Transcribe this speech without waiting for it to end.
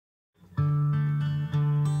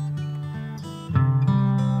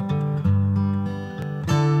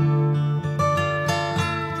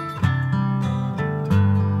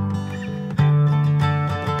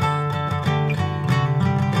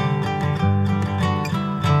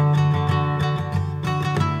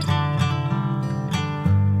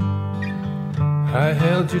I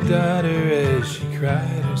held your daughter as she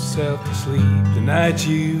cried herself to sleep the night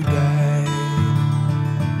you died.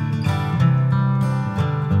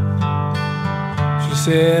 She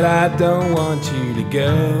said, I don't want you to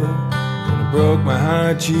go, when it broke my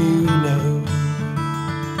heart, you know.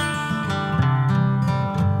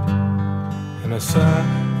 And I saw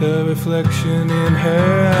the reflection in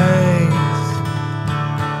her eyes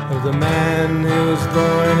of the man who was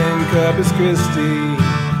born in Corpus Christi.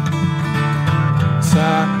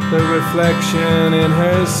 Saw the reflection in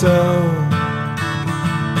her soul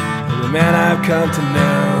of the man I've come to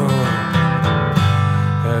know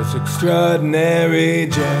as Extraordinary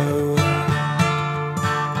Joe.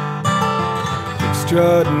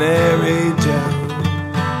 Extraordinary Joe.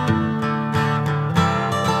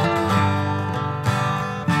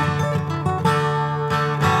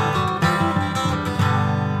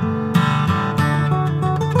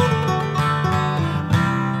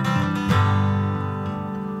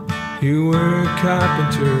 You were a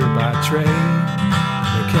carpenter by trade,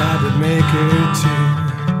 a cabinet maker too.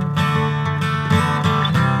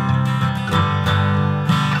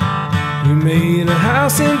 You made a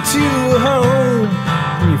house into a home,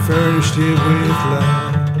 and you furnished it with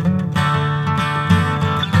love.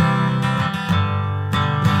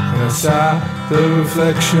 And I saw the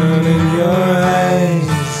reflection in your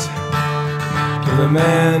eyes of the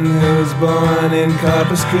man who was born in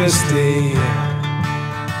Corpus Christi.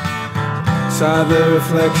 Saw the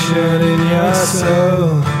reflection in your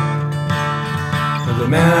soul of the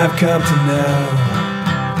man I've come to know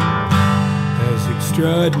as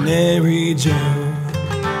Extraordinary Joe.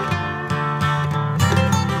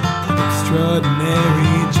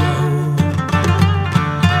 Extraordinary Joe.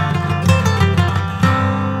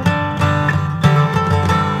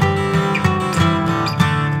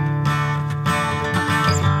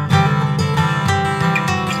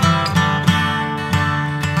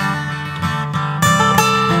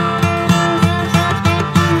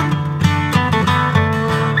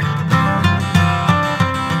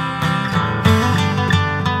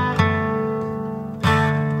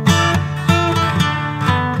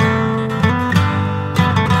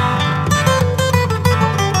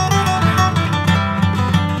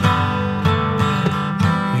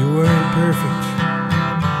 Perfect,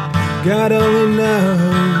 God only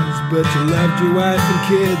knows, but you loved your wife and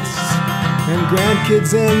kids and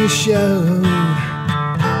grandkids, and you showed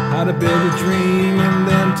how to build a dream and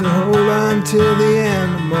then to hold on till the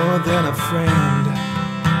end, more than a friend.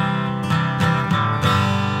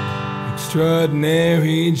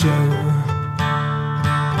 Extraordinary Joe.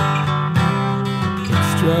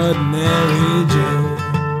 Extraordinary Joe.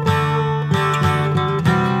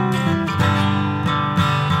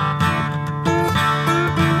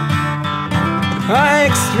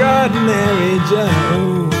 Extraordinary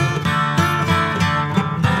Joe.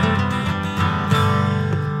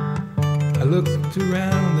 I looked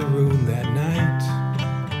around the room that night,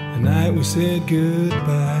 the night we said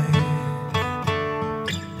goodbye.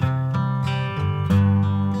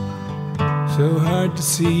 So hard to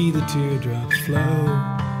see the teardrops flow,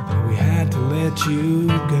 but we had to let you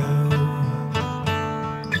go.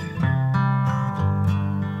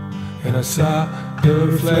 And I saw the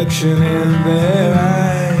reflection in their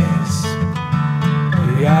eyes,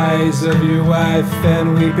 the eyes of your wife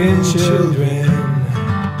and weeping children.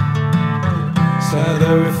 Saw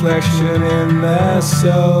the reflection in their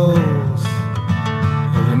souls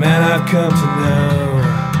of the man I've come to know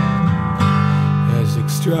as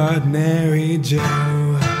Extraordinary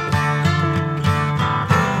Joe.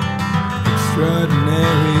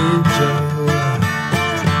 Extraordinary Joe.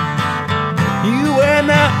 You were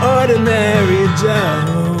not ordinary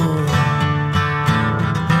Joe.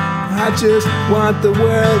 I just want the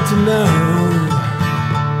world to know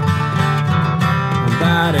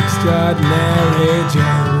about Extraordinary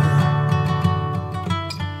Joe.